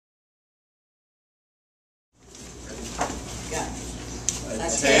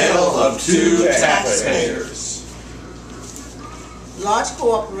Tale of Two Taxpayers. Large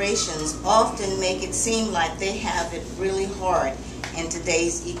corporations often make it seem like they have it really hard in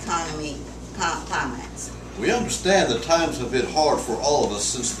today's economy climates. We understand that times have been hard for all of us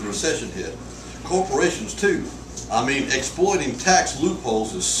since the recession hit. Corporations too. I mean, exploiting tax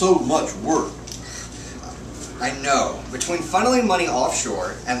loopholes is so much work. I know. Between funneling money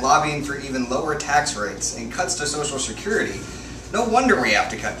offshore and lobbying for even lower tax rates and cuts to Social Security, no wonder we have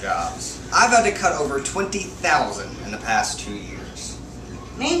to cut jobs. I've had to cut over 20,000 in the past 2 years.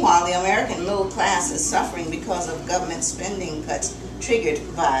 Meanwhile, the American middle class is suffering because of government spending cuts triggered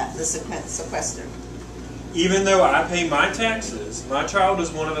by the sequester. Even though I pay my taxes, my child is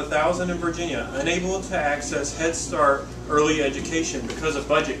one of 1,000 in Virginia unable to access Head Start early education because of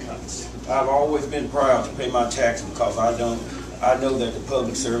budget cuts. I've always been proud to pay my taxes because I know that the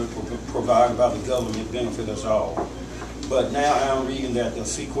public service provided by the government benefit us all. But now I'm reading that the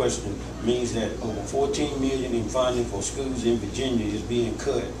sequester means that over $14 million in funding for schools in Virginia is being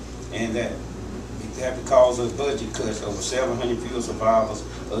cut, and that because of budget cuts, over 700 fewer survivors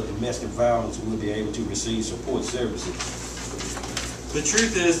of domestic violence will be able to receive support services. The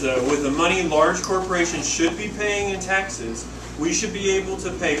truth is, though, with the money large corporations should be paying in taxes, we should be able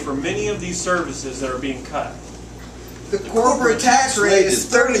to pay for many of these services that are being cut. The corporate tax rate is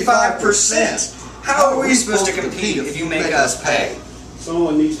 35%. How are we supposed to compete if you make us pay?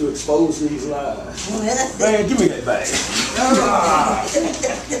 Someone needs to expose these lies. Man, give me that bag.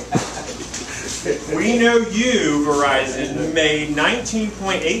 We know you, Verizon, made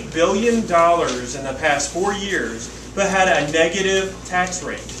 $19.8 billion in the past 4 years, but had a negative tax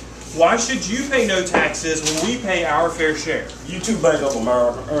rate. Why should you pay no taxes when we pay our fair share? You two Bank of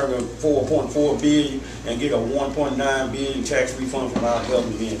America earn $4.4 billion and get a $1.9 billion tax refund from our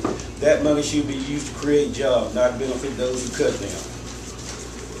government. That money should be used to create jobs, not benefit those who cut them.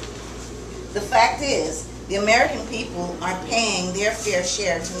 The fact is, the American people are paying their fair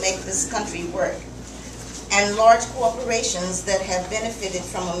share to make this country work. And large corporations that have benefited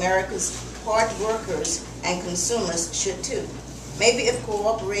from America's hard workers and consumers should too. Maybe if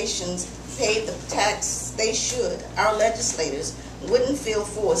corporations paid the tax they should, our legislators wouldn't feel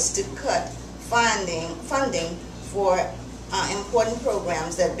forced to cut funding for important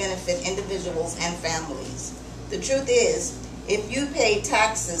programs that benefit individuals and families. The truth is, if you paid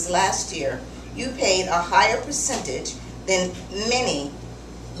taxes last year, you paid a higher percentage than many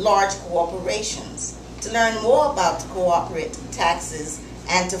large corporations. To learn more about corporate taxes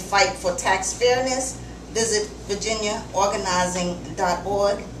and to fight for tax fairness, visit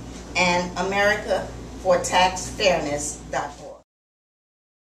virginiaorganizing.org and americafortaxfairness.org.